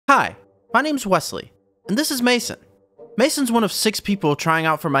Hi, my name's Wesley, and this is Mason. Mason's one of 6 people trying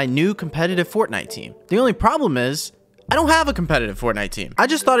out for my new competitive Fortnite team. The only problem is, I don't have a competitive Fortnite team. I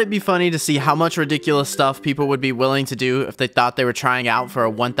just thought it'd be funny to see how much ridiculous stuff people would be willing to do if they thought they were trying out for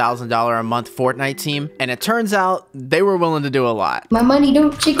a $1,000 a month Fortnite team, and it turns out they were willing to do a lot. My money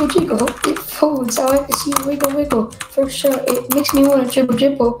don't jiggle jiggle, it folds so I can see you wiggle wiggle. For sure, it makes me want to dribble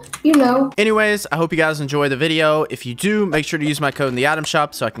dribble, you know. Anyways, I hope you guys enjoy the video. If you do, make sure to use my code in the item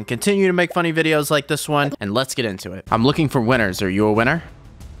shop so I can continue to make funny videos like this one, and let's get into it. I'm looking for winners. Are you a winner?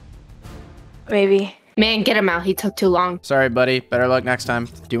 Maybe. Man, get him out. He took too long. Sorry, buddy. Better luck next time.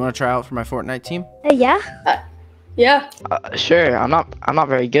 Do you want to try out for my Fortnite team? Yeah. Yeah. Sure. I'm not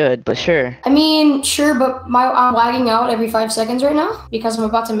very good, but sure. I mean, sure, but I'm lagging out every 5 seconds right now because I'm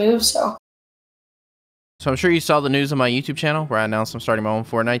about to move, so. So I'm sure you saw the news on my YouTube channel where I announced I'm starting my own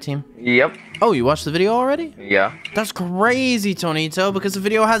Fortnite team. Yep. Oh, you watched the video already? Yeah. That's crazy, Tonito, because the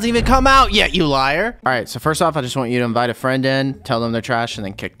video hasn't even come out yet, you liar. All right, so first off, I just want you to invite a friend in, tell them they're trash, and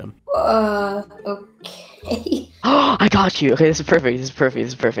then kick them. Okay. Oh, I got you. Okay, this is perfect. This is perfect.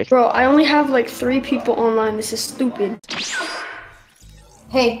 This is perfect. Bro, I only have like 3 people online. This is stupid.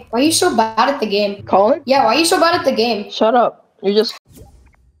 Hey, why are you so bad at the game? Colin? Yeah, why are you so bad at the game? Shut up. You're just...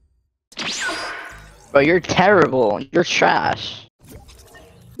 Bro, you're terrible. You're trash.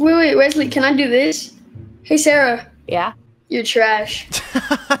 Wait, Wesley, can I do this? Hey, Sarah. Yeah? You're trash.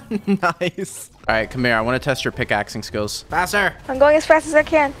 Nice. All right, come here. I want to test your pickaxing skills. Faster. I'm going as fast as I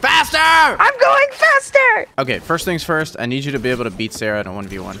can. Faster! I'm going faster! Okay, first things first, I need you to be able to beat Sarah in a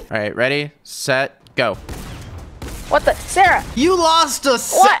 1v1. All right, ready, set, go. What the? Sarah! You lost a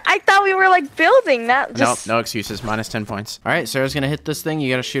What? I thought we were like building that. Nope, no excuses. Minus 10 points. All right, Sarah's going to hit this thing.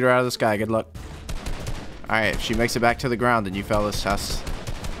 You got to shoot her out of the sky. Good luck. All right, if she makes it back to the ground, then you fail this test.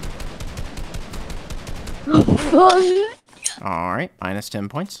 All right, minus 10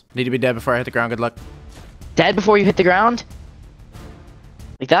 points. Need to be dead before I hit the ground. Good luck. Dead before you hit the ground?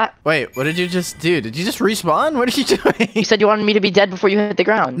 Like that? Wait, what did you just do? Did you just respawn? What are you doing? You said you wanted me to be dead before you hit the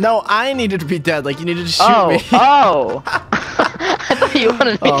ground. No, I needed to be dead. Like, you needed to shoot me. Oh! I thought you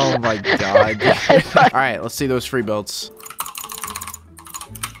wanted me. Oh my god. All right, let's see those free builds.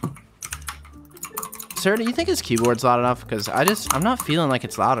 Sarah, do you think his keyboard's loud enough? Because I'm not feeling like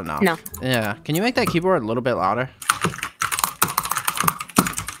it's loud enough. No. Yeah. Can you make that keyboard a little bit louder?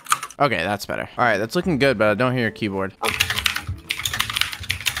 Okay, that's better. All right, that's looking good, but I don't hear your keyboard.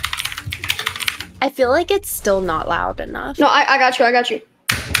 I feel like it's still not loud enough. No, I got you.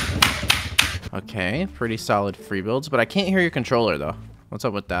 Okay, pretty solid free builds, but I can't hear your controller, though. What's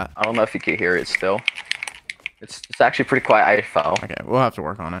up with that? I don't know if you can hear it still. It's actually pretty quiet. I fell. Okay, we'll have to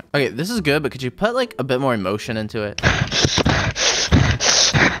work on it. Okay, this is good, but could you put, like, a bit more emotion into it?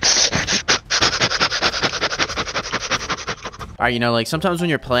 All right, you know, like, sometimes when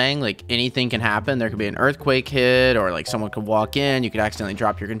you're playing, like, anything can happen. There could be an earthquake hit, or, like, someone could walk in. You could accidentally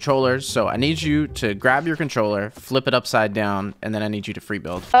drop your controllers. So I need you to grab your controller, flip it upside down, and then I need you to free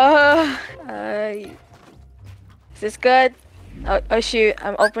build. Is this good? Oh shoot,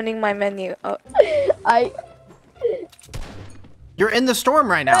 I'm opening my menu. Oh, You're in the storm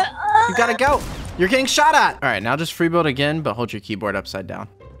right now. You gotta go. You're getting shot at. All right, now just free build again, but hold your keyboard upside down.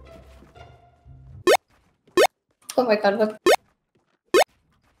 Oh my god, what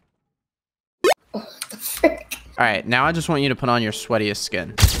the frick? All right, now I just want you to put on your sweatiest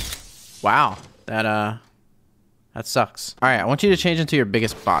skin. Wow, that sucks. All right, I want you to change into your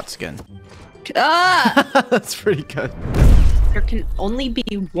biggest bot skin. Ah! That's pretty good. There can only be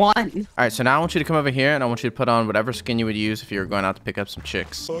one. All right, so now I want you to come over here, and I want you to put on whatever skin you would use if you were going out to pick up some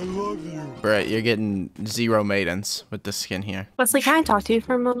chicks. I love you. Right, you're getting 0 maidens with this skin here. Wesley, can I talk to you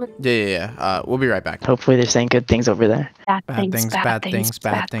for a moment? Yeah. We'll be right back. Hopefully they're saying good things over there. Bad things.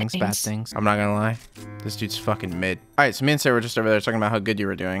 I'm not gonna lie. This dude's fucking mid. All right, so me and Sarah were just over there talking about how good you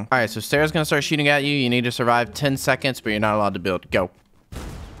were doing. All right, so Sarah's gonna start shooting at you. You need to survive 10 seconds, but you're not allowed to build. Go.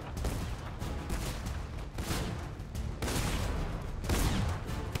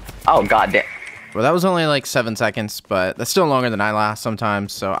 Oh god damn. Well, that was only like 7 seconds, but that's still longer than I last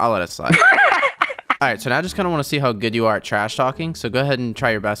sometimes, so I'll let it slide. All right, so now I just kind of want to see how good you are at trash talking. So go ahead and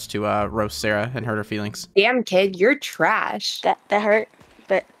try your best to roast Sarah and hurt her feelings. Damn, kid, you're trash. that hurt.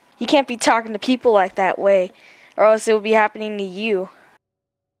 But you can't be talking to people like that way, or else it will be happening to you.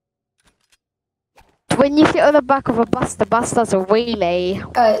 When you sit on the back of a bus, the bus does a wheelie.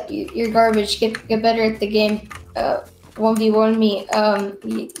 You're garbage. Get better at the game. 1v1 me.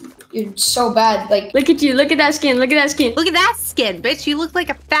 You're so bad. Like, Look at you. Look at that skin. Look at that skin. Look at that skin, bitch. You look like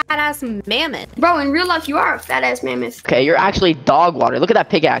a fat ass mammoth. Bro, in real life, you are a fat ass mammoth. Okay, you're actually dog water. Look at that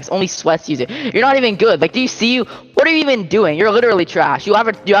pickaxe. Only sweats use it. You're not even good. Like, do you see you? What are you even doing? You're literally trash. You have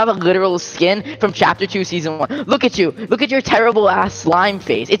a literal skin from Chapter 2, Season 1. Look at you. Look at your terrible ass slime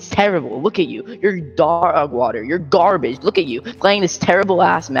face. It's terrible. Look at you. You're dog water. You're garbage. Look at you playing this terrible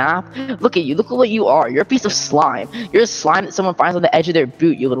ass map. Look at you. Look at what you are. You're a piece of slime. You're a slime that someone finds on the edge of their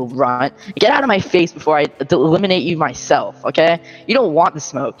boot, you little runt. Get out of my face before I eliminate you myself, okay? You don't want the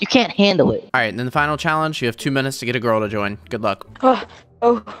smoke. You can't handle it. All right, and then the final challenge. You have 2 minutes to get a girl to join. Good luck. Come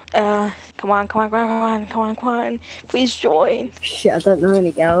on. Please join. Shit, I don't know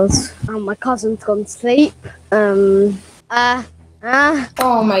any girls. My cousin's gone to sleep. oh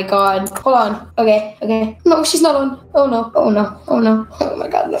my god. Hold on. Okay. No, she's not on. Oh no. Oh my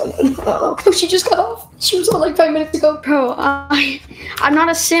god, no. Oh, she just got off. She was on like 5 minutes ago. Bro, I'm not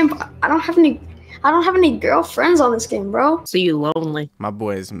a simp. I don't have any girlfriends on this game, bro. So you lonely. My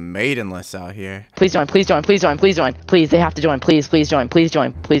boy is maidenless out here. Please join. Please, they have to join. Please join. Please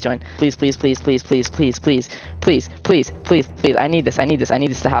join. Please. I need this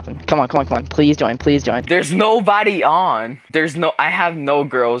to happen. Come on. Please join. There's nobody on. I have no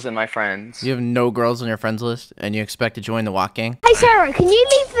girls in my friends. You have no girls on your friends list, and you expect to join the WAT gang? Hey Sarah, can you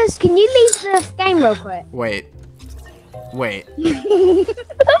leave the game real quick? Wait.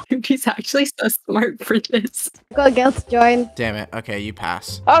 He's actually so smart for this. Got a girl to join. Damn it. Okay, you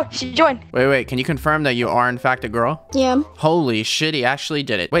pass. Oh, she joined. Wait. Can you confirm that you are in fact a girl? Yeah. Holy shit, he actually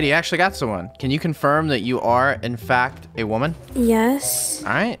did it. Wait, he actually got someone. Can you confirm that you are in fact a woman? Yes.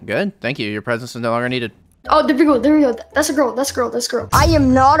 All right, good. Thank you. Your presence is no longer needed. Oh, there we go. That's a girl. I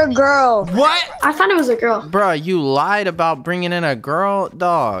am not a girl. What? I thought it was a girl. Bruh, you lied about bringing in a girl?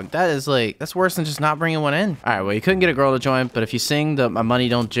 Dog, that's worse than just not bringing one in. All right, well, you couldn't get a girl to join, but if you sing the My Money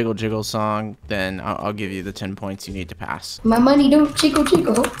Don't Jiggle Jiggle song, then I'll give you the 10 points you need to pass. My money don't jiggle.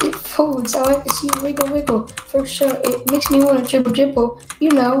 It folds. I like to see it wiggle. For sure, it makes me want to dribble.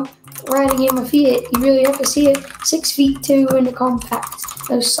 You know, riding in my Fiat, you really have to see it. 6'2" in the compact.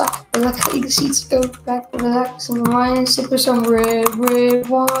 No suck. I like how the seats go back, relax, and wine, sip with some red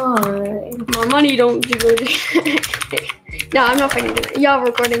wine. My money don't jiggle. No, I'm not fucking doing it. Y'all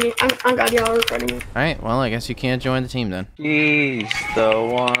recording it. I'm glad y'all recording it. All right, well, I guess you can't join the team then. He's the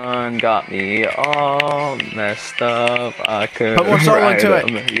one got me all messed up. I could Put more soul write into a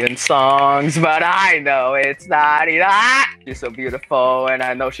it. million songs, but I know it's not enough. She's so beautiful, and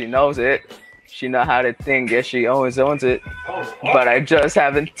I know she knows it. She know how to think, yeah, she always owns it. But I just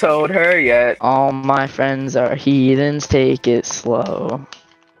haven't told her yet. All my friends are heathens, take it slow.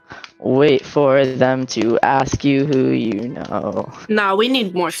 Wait for them to ask you who you know. Nah, we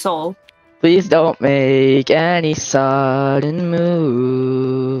need more soul. Please don't make any sudden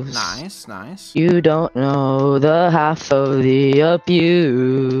moves. Nice. You don't know the half of the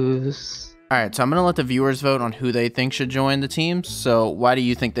abuse. All right, so I'm gonna let the viewers vote on who they think should join the team. So why do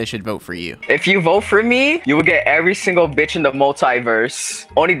you think they should vote for you? If you vote for me, you will get every single bitch in the multiverse.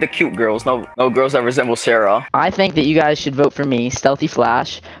 Only the cute girls, no girls that resemble Sarah. I think that you guys should vote for me, Stealthy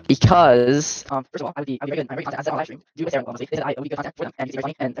Flash, because first of all, I would be very good. I'm very content as a live stream. Do with Sarah, honestly. I would be good content for them, and it's very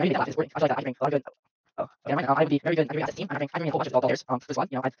funny, and I really make a lot of I feel like I bring a lot of good. Oh, okay, right now, I would be very good. I bring a team. I bring a whole bunch of ball players. For this one,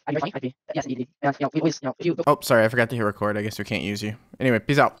 I'd be very funny. I'd be yes, indeed. And we always, if you. Oh, sorry, I forgot to hit record. I guess we can't use you. Anyway,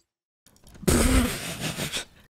 peace out.